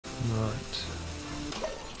Right.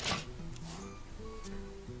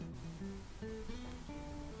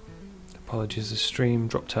 Apologies, the stream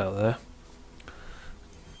dropped out there.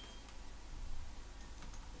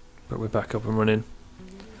 But we're back up and running.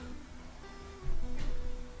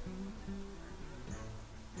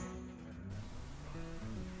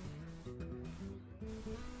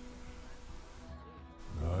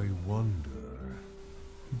 I wonder.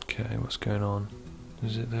 Okay, what's going on?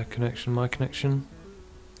 Is it their connection, my connection?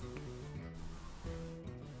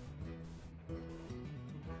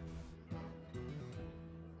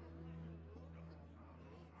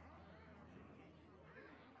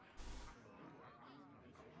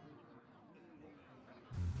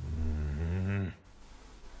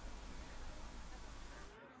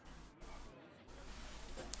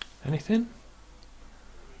 Anything?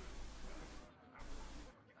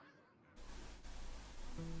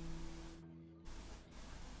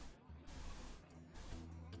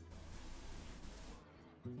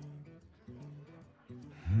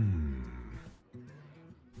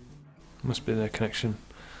 Must be their connection.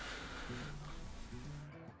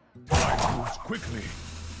 Time moves quickly.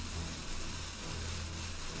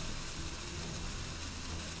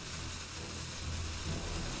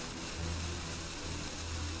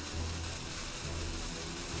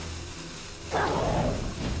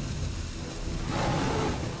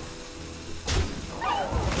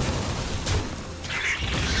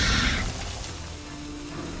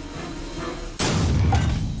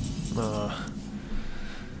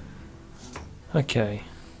 Okay.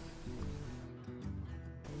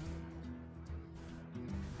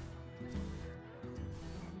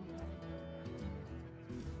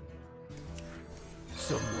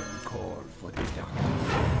 Someone call for the doctor.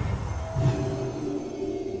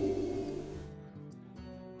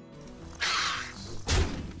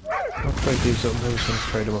 I'll trade these up, I was going to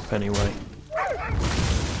trade them up anyway.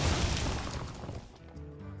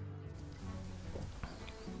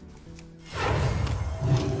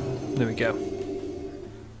 There we go.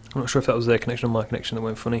 I'm not sure if that was their connection or my connection that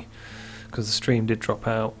went funny, because the stream did drop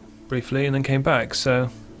out briefly and then came back, so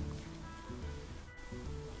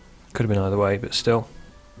could have been either way, but still.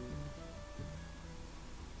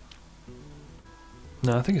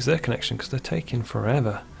 No, I think it's their connection because they're taking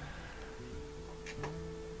forever.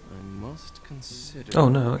 I must consider. Oh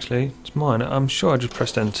no, actually, it's mine. I'm sure I just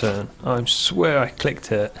pressed end turn. I swear I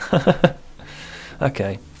clicked it.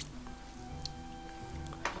 Okay.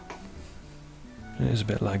 It is a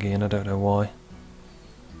bit laggy and I don't know why.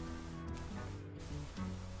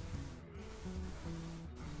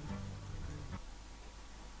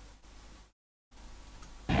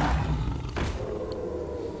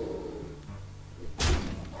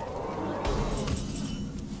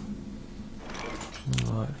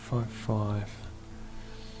 Right, 5-5.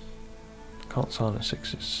 Can't silence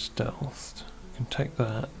 6, it's stealthed. Can take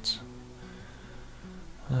that.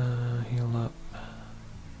 Heal up.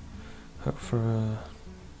 Hope for a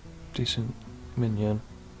decent minion.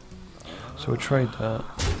 So we trade that.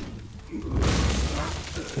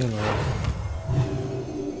 Heal up.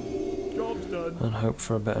 Job's done. And hope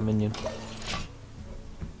for a better minion.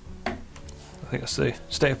 I think that's the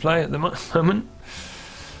state of play at the moment.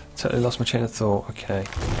 Totally lost my chain of thought. Okay.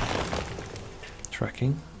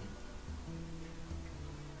 Tracking.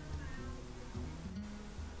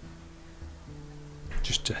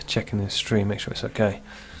 Just checking the stream, make sure it's okay.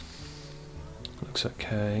 Looks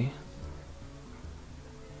okay.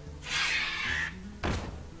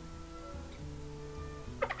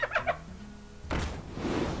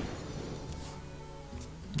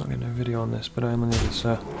 Not getting no video on this, but I am on the other,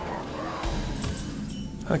 so.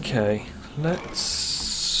 Okay,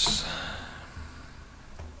 let's.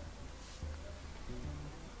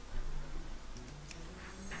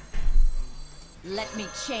 Let me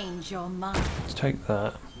change your mind. Let's take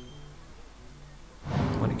that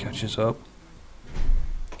when it catches up.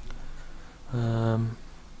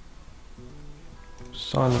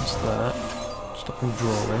 Silence that. Stop him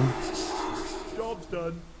drawing. Job's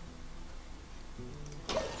done.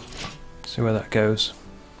 See where that goes.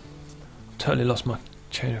 Totally lost my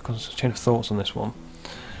chain of thoughts on this one.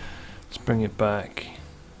 Let's bring it back.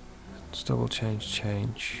 Let's double change.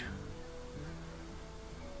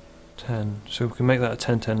 10. So we can make that a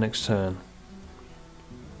 10-10 next turn.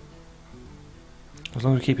 As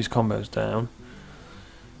long as we keep his combos down,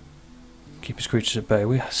 keep his creatures at bay,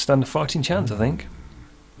 we stand a fighting chance, I think.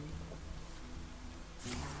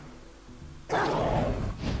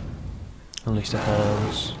 Unleash the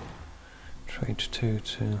hounds. Trade 2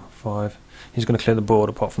 to 5. He's going to clear the board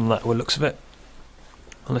apart from that, by the looks of it.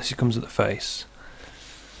 Unless he comes at the face.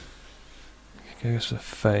 If he goes for the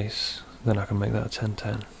face, then I can make that a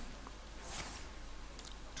 10-10.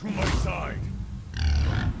 To my side.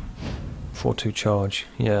 4-2 charge.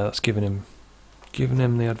 Yeah, that's giving him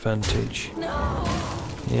the advantage.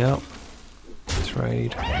 Yep.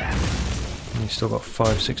 Trade. And he's still got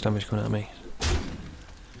 5-6 damage coming at me.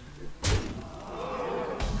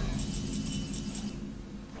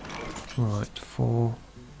 Right, 4,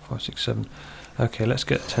 5, 6, 7. Okay, let's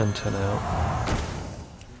get 10-10 out.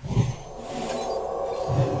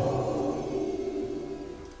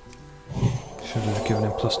 Should have given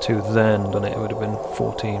him +2 then, done it. It would have been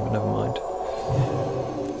 14, but never mind.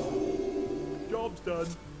 Job's done.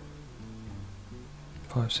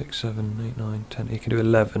 5, 6, 7, 8, 9, 10. He can do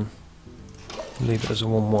 11. Leave it as a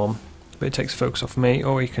 1-1. But it takes focus off me,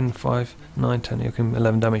 or he can 5, 9, 10. He can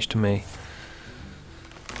 11 damage to me.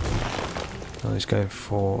 Oh, he's going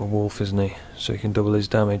for a wolf, isn't he? So he can double his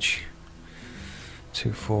damage.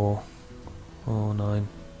 2, 4, 4, 9.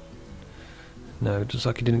 No, it looks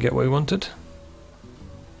like he didn't get what he wanted.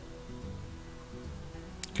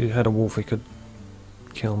 If he had a wolf, he could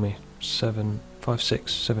kill me. 7, 5,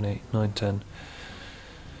 6, 7, 8, 9, 10.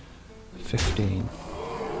 15.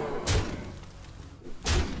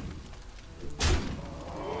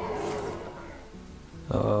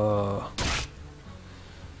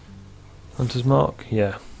 Hunter's mark?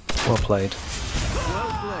 Yeah. Well played.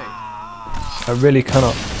 I really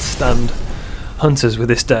cannot stand hunters with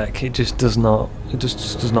this deck. It just does not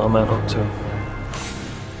does not amount up to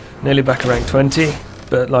nearly back at rank 20,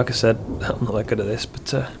 but like I said, I'm not that good at this,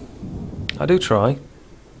 but I do try.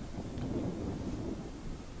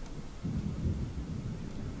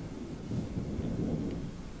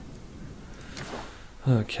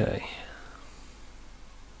 Okay.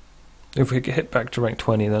 If we get hit back to rank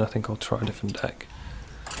 20, then I think I'll try a different deck.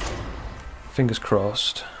 Fingers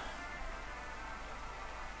crossed.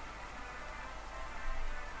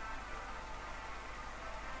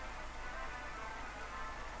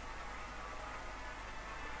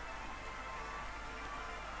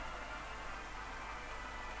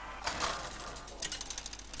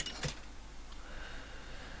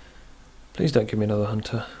 Please don't give me another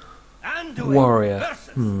hunter. Warrior.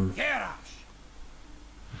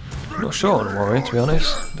 Not sure on a warrior, to be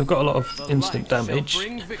honest. They've got a lot of instant damage.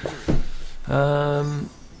 We'll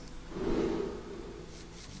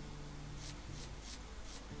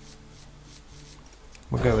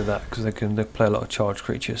go with that because they play a lot of charged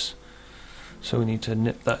creatures. So we need to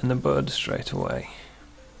nip that in the bud straight away.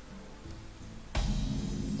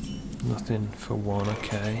 Nothing for 1,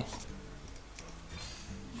 okay.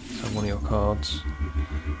 So one of your cards.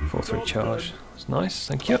 4/3 charge. That's nice,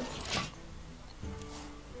 thank you.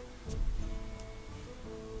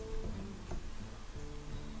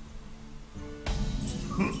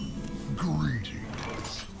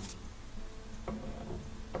 Greetings.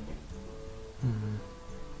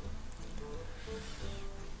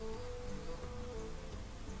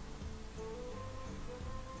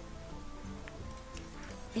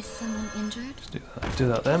 Is someone injured? Let's do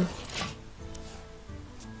that then.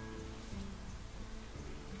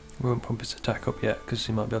 We won't pump his attack up yet because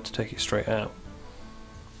he might be able to take it straight out.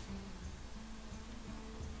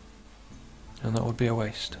 And that would be a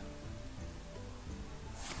waste.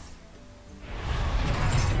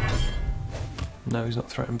 No, he's not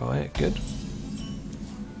threatened by it. Good.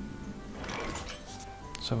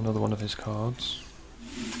 Let's have another one of his cards.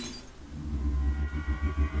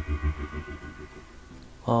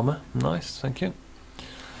 Armor, nice, thank you.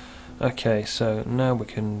 Okay, so now we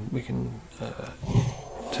can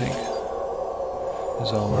take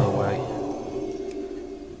his armor away.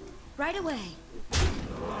 Right away.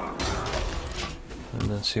 And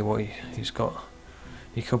then see what he's got.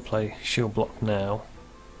 He could play shield block now,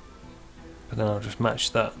 but then I'll just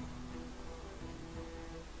match that,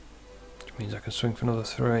 which means I can swing for another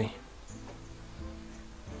 3.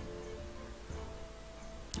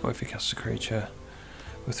 Or if he casts a creature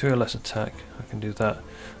with 3 or less attack, I can do that.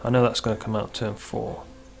 I know that's going to come out turn 4.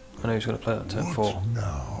 I know he's going to play that turn 4.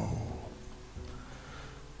 Now?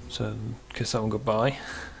 So kiss that one goodbye.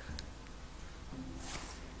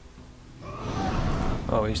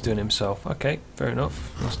 Oh, he's doing himself. Okay, fair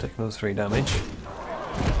enough. Let's take another 3 damage.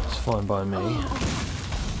 It's fine by me.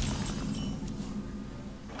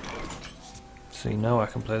 See, now I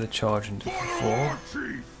can play the charge and do 4.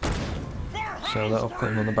 So that'll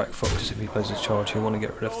put him on the back foot, because if he plays a charge, he'll want to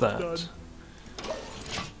get rid of that.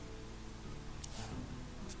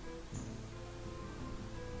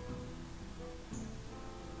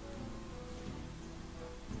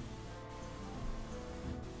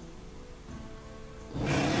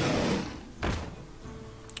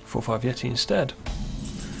 Four, 5 Yeti instead.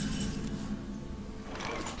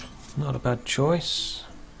 Not a bad choice.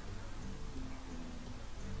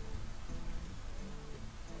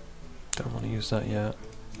 Don't want to use that yet.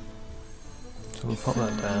 So we'll pop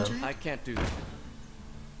that down. I can't do that.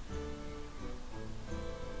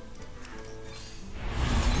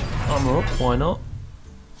 Armor up, why not?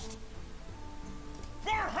 For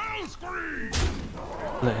hell's greed!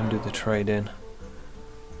 Let him do the trade in.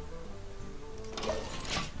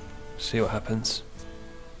 See what happens.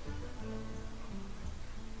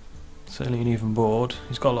 Certainly an even board.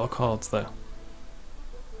 He's got a lot of cards though.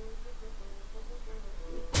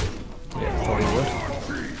 Yeah, thought he would.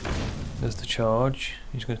 There's the charge.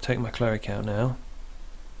 He's going to take my cleric out now.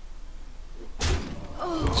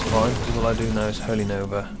 It's fine, because all I do now is Holy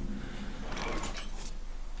Nova.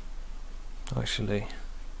 Actually,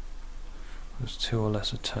 there's 2 or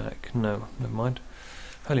less attack. No, never mind.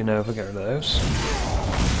 Holy Nova, get rid of those.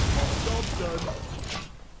 Job's done.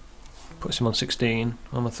 Puts him on 16,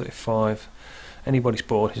 I'm on 35. Anybody's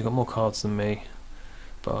bored, he's got more cards than me.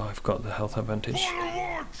 But I've got the health advantage. For the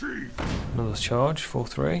War Chief! Another charge,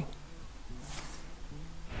 4-3.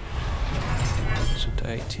 It's up to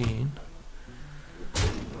 18.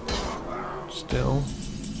 Still.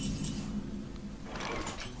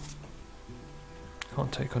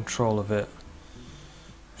 Can't take control of it,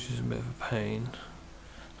 which is a bit of a pain.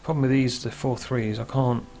 The problem with these, the 4-3s, I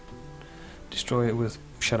can't destroy it with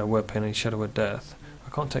Shadow Word Pain and Shadow Word Death.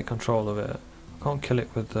 I can't take control of it. I can't kill it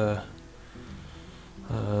with the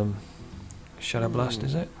Shadow Blast,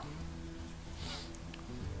 is it?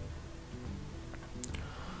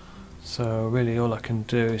 So really all I can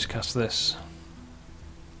do is cast this.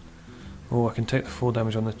 Or I can take the 4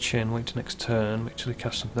 damage on the chin, wait till next turn, wait till he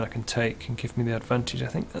casts something I can take and give me the advantage. I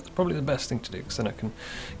think that's probably the best thing to do, because then I can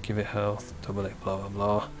give it health, double it, blah blah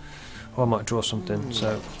blah. Or I might draw something,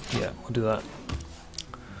 so yeah, we'll do that.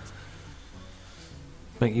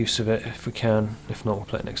 Make use of it if we can, if not we'll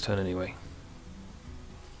play it next turn anyway.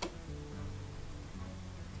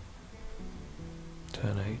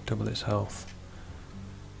 Turn 8, double its health.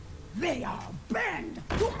 They are banned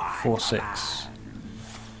to my 4-6.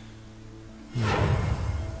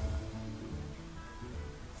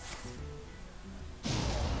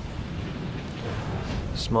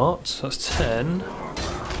 Smart, so that's 10.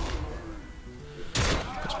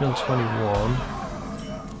 Puts me on 21.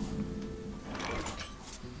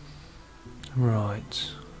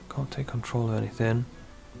 Right, can't take control of anything.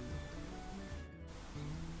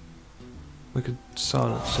 We could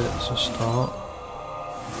silence it as a start.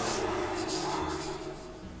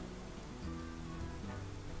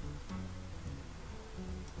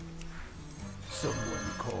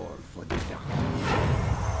 Someone call for the doctor.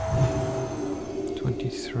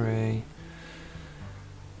 23.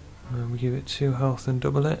 We give it 2 health and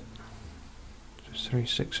double it. Just 3,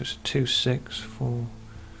 6, so it's a 2, 6, 4.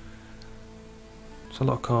 It's a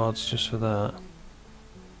lot of cards just for that.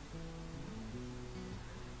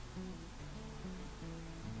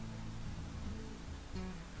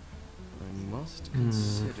 I must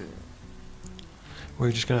consider.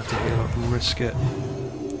 We're just going to have to heal up and risk it.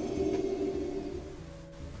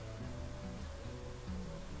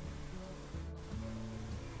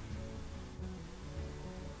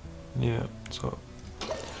 Yeah, so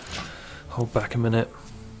hold back a minute.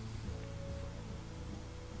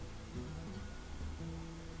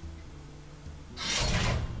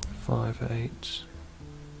 Five, 8.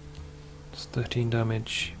 It's 13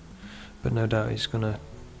 damage, but no doubt he's gonna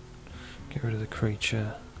get rid of the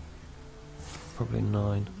creature. Probably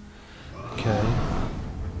 9. Okay.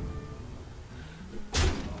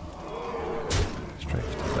 Straight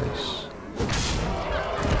for the face.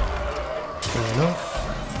 Fair enough.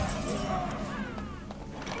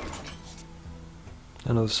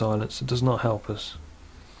 Another silence. It does not help us.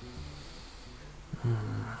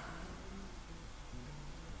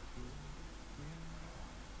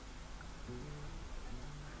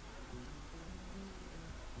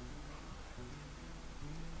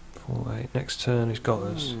 4, 8. Next turn he's got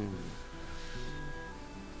us.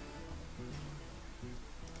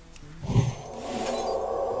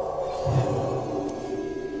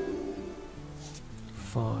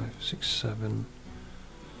 Five, 6, 7.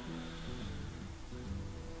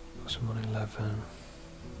 Plus I'm on 11.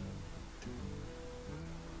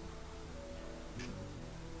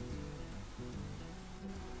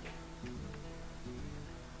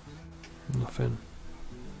 Nothing.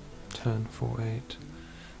 10, 4, 8,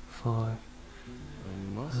 5.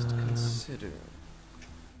 I must consider.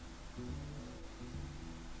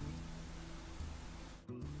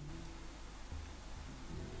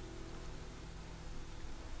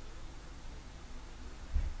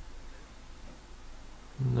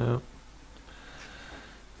 No.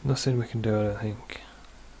 Nothing we can do, I don't think.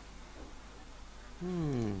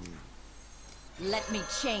 Let me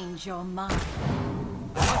change your mind.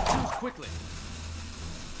 Choose quickly.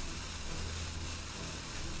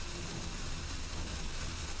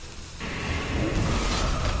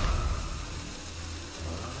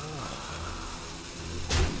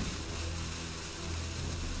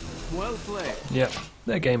 Well played. Yep,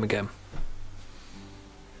 their game again.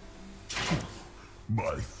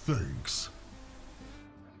 My thanks.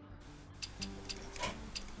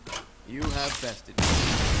 You have bested me.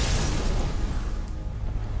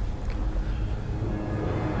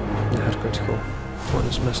 Yeah, that's critical.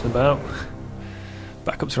 Pointless messing about.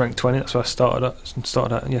 Back up to rank 20, that's where I started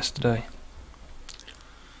out yesterday.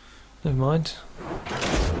 Never mind.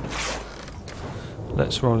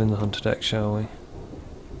 Let's roll in the hunter deck, shall we?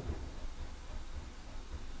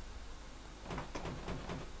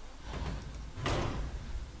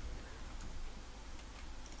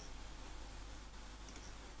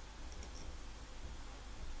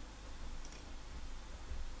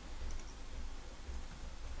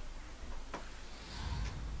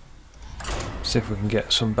 See if we can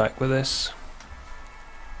get some back with this.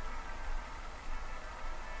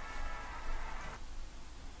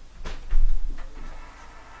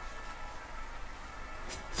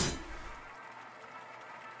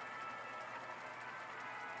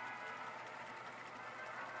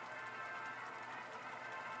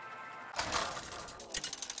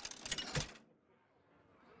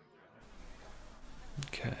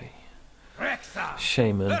 Okay.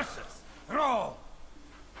 Shaman.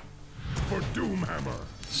 For Doomhammer.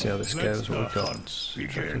 See how this Let goes. What the we've got. hunt begin.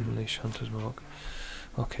 Tracking Leash, Hunter's Mark.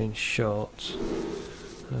 Arcane Shot.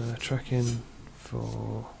 Tracking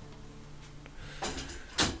for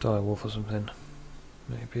Dire Wolf or something.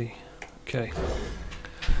 Maybe. Okay.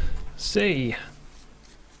 See.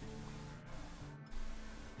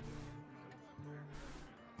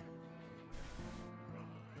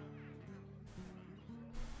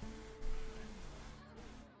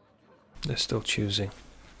 They're still choosing.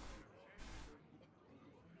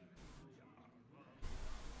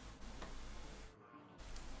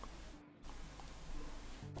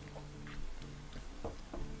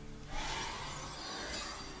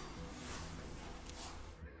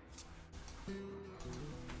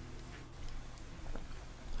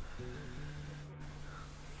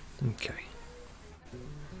 Okay.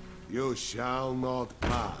 You shall not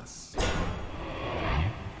pass.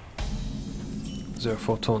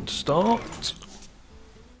 0-4 taunt to start.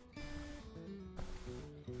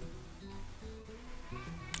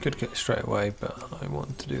 Could get it straight away, but I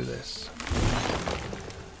want to do this.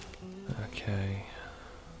 Okay.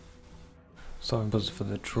 Starting buzzer for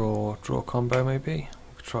the draw combo maybe.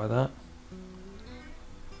 We could try that.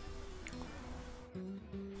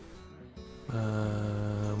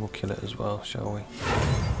 We'll kill it as well, shall we?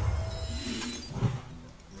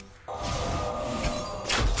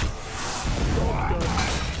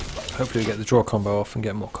 Hopefully we get the draw combo off and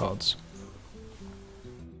get more cards.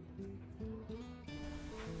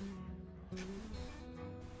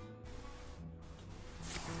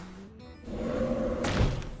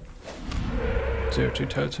 Zero 2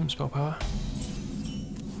 totem, spell power.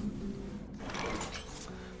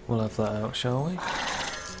 We'll have that out, shall we?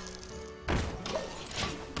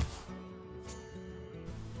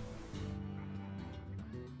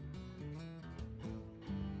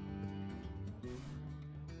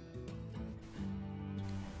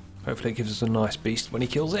 Hopefully it gives us a nice beast when he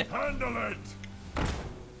kills it. Handle it.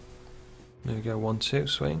 There we go, 1-2,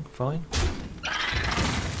 swing, fine.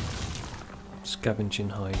 Scavenging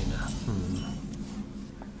hyena.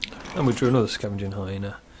 And we drew another scavenging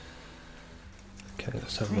hyena. Okay,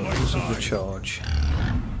 let's have a look. This is the charge.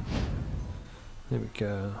 There we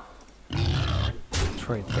go.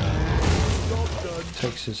 Trade that.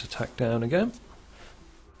 Takes his attack down again.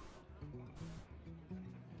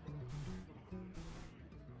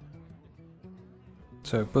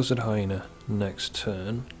 So, Buzzard Hyena next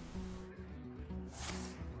turn.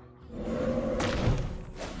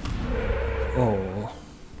 Or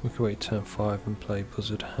we could wait turn 5 and play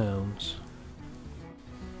Buzzard Hounds.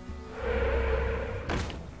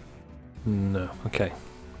 No, okay.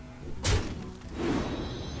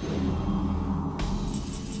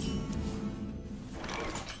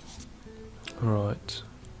 Right.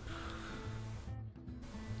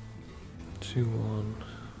 2-1.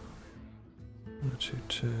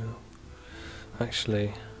 2-2.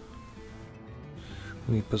 Actually,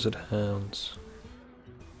 we need Buzzard Hounds.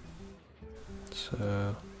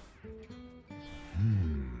 So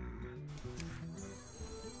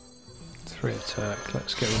 3 attack.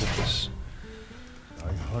 Let's get rid of this.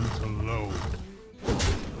 I hunt alone.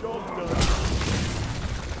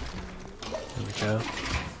 There we go.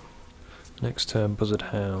 Next turn, Buzzard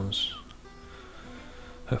Hounds.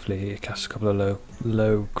 Hopefully he casts a couple of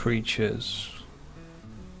low creatures.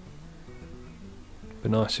 Be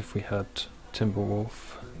nice if we had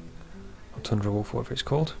Timberwolf or Tundra Wolf, whatever it's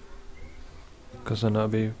called, because then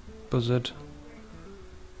that'd be Buzzard.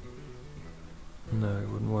 No, it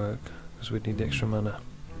wouldn't work because we'd need extra mana.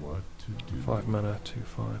 What to do? 5 mana,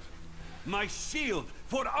 2/5. My shield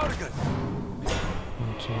for Argus! 1,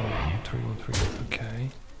 2, 3, 1, 3. Okay.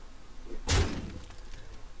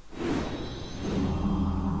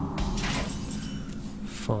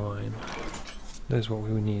 Fine. There's what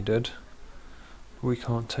we needed. We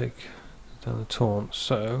can't take down the taunt,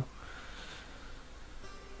 so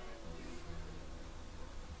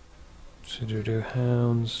do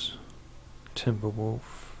Hounds,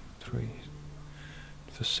 Timberwolf, 3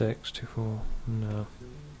 for 6, 2, 4. No.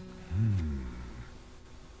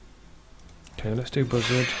 Okay, let's do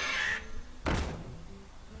Buzzard.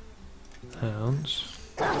 Hounds.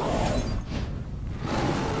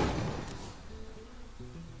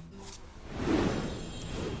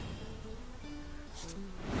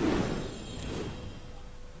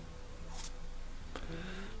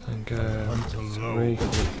 And go 3 for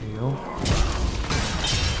heal.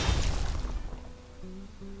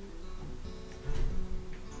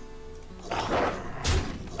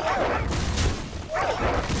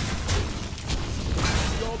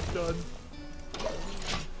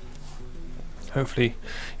 Hopefully,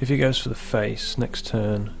 if he goes for the face next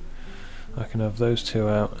turn, I can have those two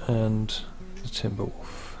out and the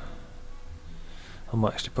Timberwolf. I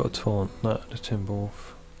might actually put a taunt, not the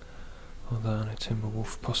Timberwolf, or that and a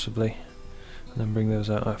Timberwolf possibly, and then bring those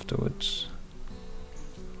out afterwards.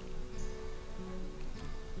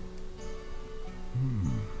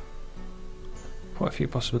 Quite a few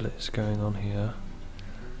possibilities going on here.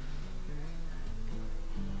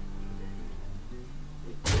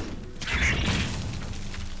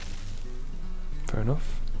 Fair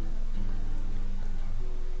enough.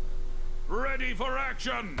 Ready for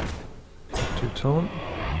action! 2 taunt.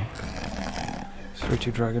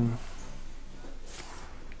 3/2 dragon.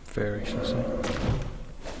 Fairy, shall I say.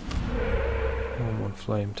 1/1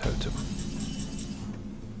 flame totem.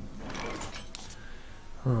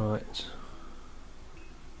 Right.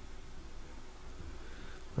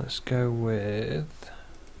 Let's go with.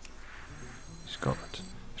 He's got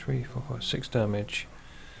 3, 4, 5, 6 damage.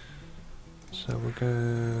 So we'll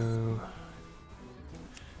go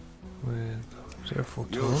with 0/4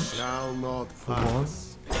 You taunt shall not for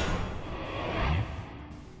pass. 1.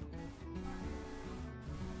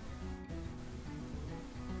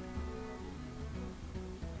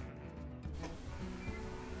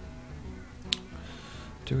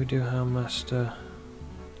 Do we do Houndmaster?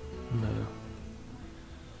 No.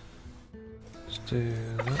 Let's do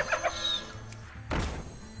that.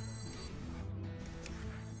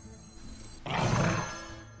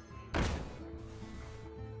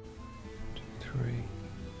 3.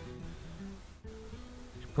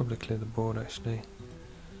 Probably clear the board actually.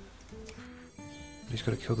 But he's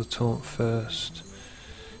got to kill the taunt first.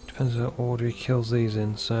 Depends on what order he kills these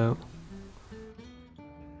in, so.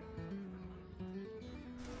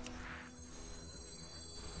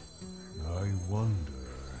 I wonder.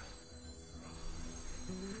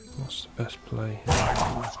 What's the best play?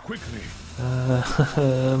 Moves quickly.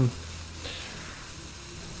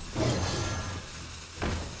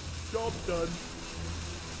 Job done.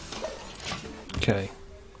 Okay.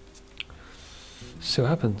 See what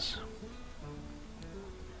happens.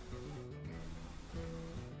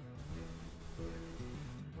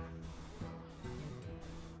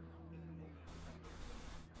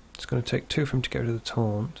 It's going to take 2 for him to get rid of the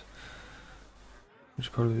taunt, which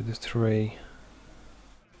will probably be the 3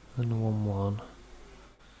 and the 1/1,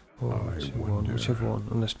 or 2/1, whichever one.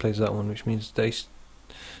 Unless he plays that one, which means they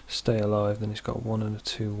stay alive. Then he's got 1 and a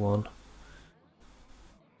 2/1.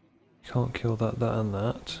 Can't kill that, that, and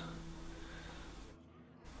that.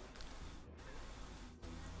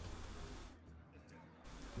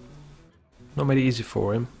 Not made it easy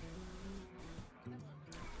for him.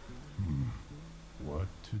 What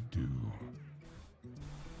to do?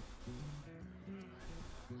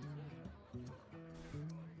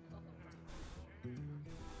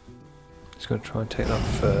 He's going to try and take that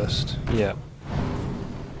first. Yeah.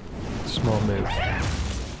 Smart move.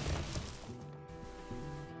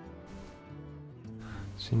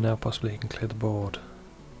 See, now possibly he can clear the board.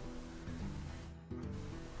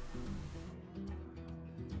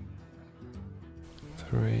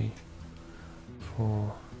 Three,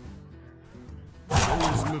 4.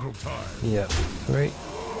 There is little time. Yeah. 3,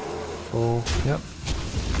 4. Yep.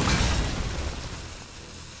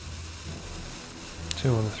 2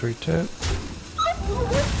 on the 3-2.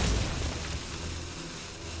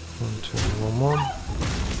 1, 2, 1, 1.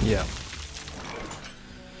 Yeah.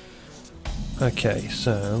 Okay,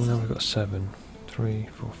 so now we've got 7. 3,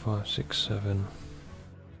 4, 5, 6, 7.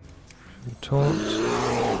 Taunt.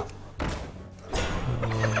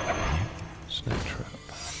 Snake trap.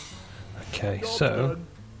 Okay, so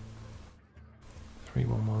 3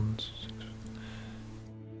 1-1s.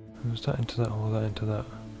 Was that into that or that into that?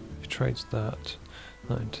 If he trades that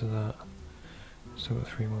into that. Still got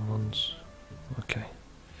 3 1-1s. Okay.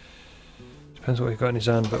 Depends what he's got in his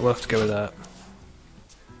hand, but we'll have to go with that.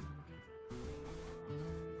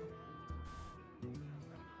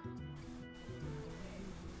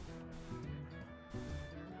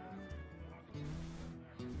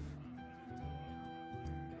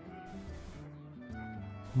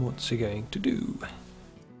 What's he going to do?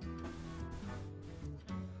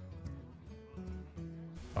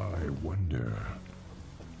 I wonder.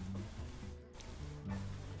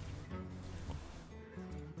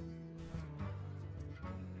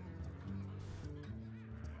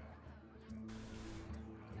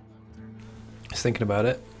 He's thinking about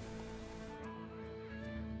it.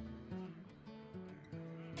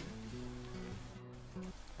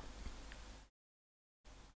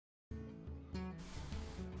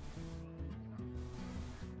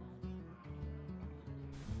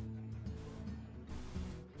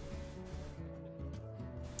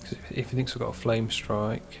 If he thinks I've got a flame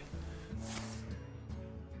strike,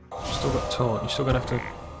 still got taunt. You're still gonna have to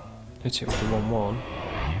hit it with the 1-1.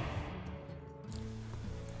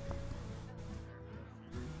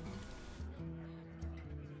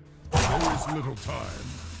 There is little time.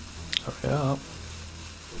 Hurry up.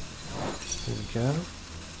 Here we go.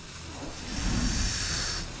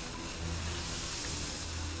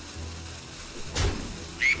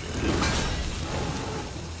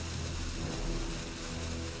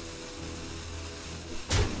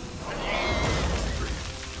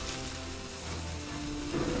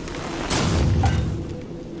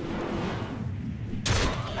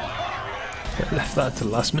 Left that to the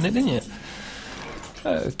last minute, didn't you?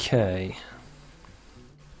 Okay.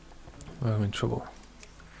 Well, I'm in trouble.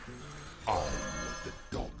 I'll let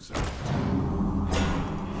the dogs out.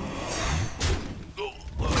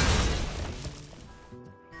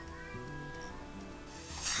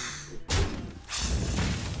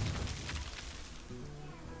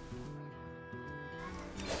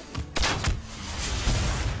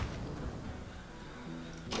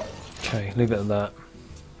 Okay, leave it at that.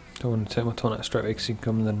 Don't want to take my taunt out straight away because he can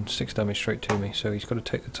come and then 6 damage straight to me, so he's got to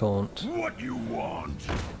take the taunt. What you want?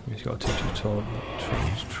 He's got to take the taunt,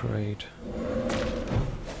 trade.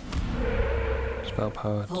 Spell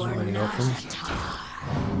power doesn't really help him.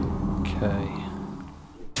 Okay.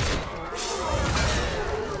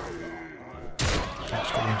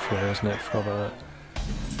 That's got inferior, isn't it? Forgot about that.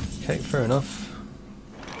 Okay, fair enough.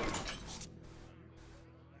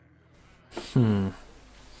 We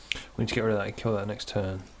need to get rid of that and kill that next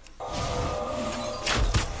turn.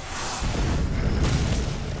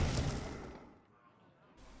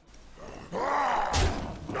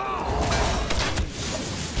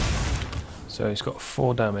 So he's got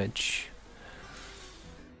 4 damage.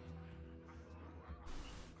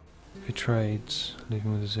 If he trades, leave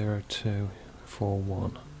him with a 0-2,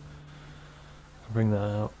 4-1. Bring that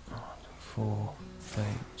out. 4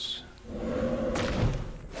 faints.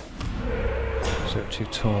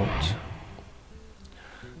 0-2 taunt.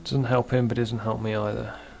 Doesn't help him, but doesn't help me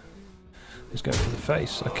either. He's going for the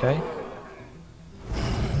face, okay.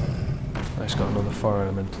 Oh, he's got another fire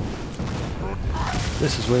elemental.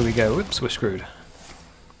 This is where we go. Whoops, we're screwed.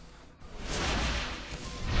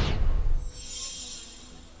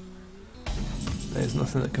 There's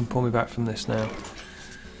nothing that can pull me back from this now.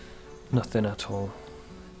 Nothing at all.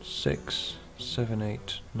 6, 7,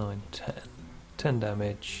 8, 9, 10. 10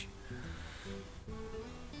 damage.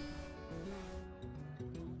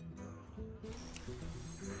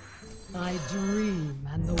 I dream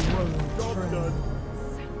and the world trembles.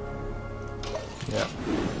 Yeah.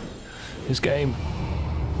 His game.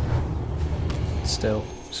 Still,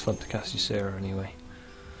 it's fun to cast Ysera anyway.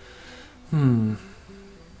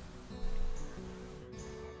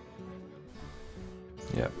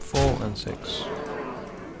 Yep, 4 and 6.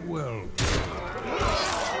 Well,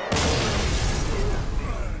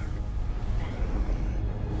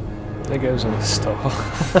 There goes on the star.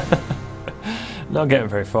 Not getting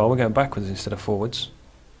very far, we're going backwards instead of forwards.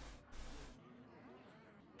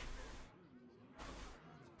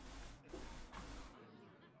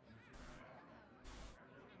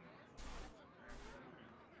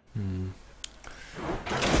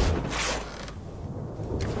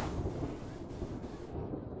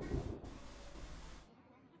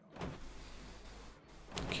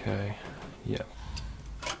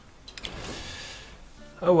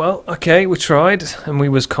 Oh well, okay, we tried and we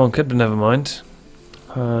was conquered, but never mind.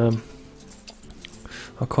 I'll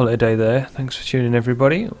call it a day there. Thanks for tuning in,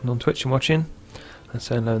 everybody, on Twitch and watching, and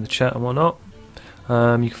saying hello in the chat and whatnot.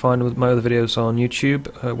 You can find my other videos on YouTube,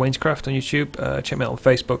 WaynesCraft on YouTube. Check me out on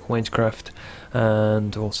Facebook, WaynesCraft,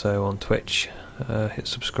 and also on Twitch. Hit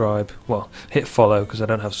subscribe. Well, hit follow because I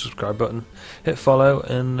don't have a subscribe button. Hit follow,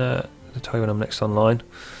 and I'll tell you when I'm next online.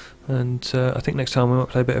 And I think next time we might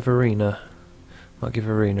play a bit of Arena. Might give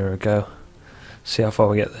Arena a go. See how far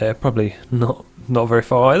we get there. Probably not very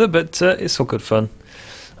far either, but it's all good fun.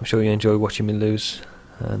 I'm sure you enjoy watching me lose,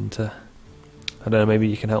 and I don't know, maybe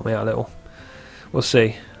you can help me out a little. We'll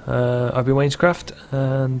see. I've been WaynesCraft,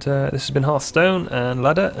 and this has been Hearthstone and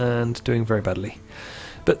Ladder, and doing very badly.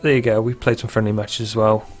 But there you go, we played some friendly matches as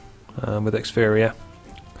well with Xperia.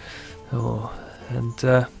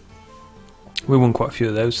 And we won quite a few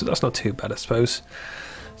of those, so that's not too bad, I suppose.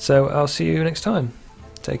 So I'll see you next time.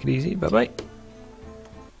 Take it easy, bye bye.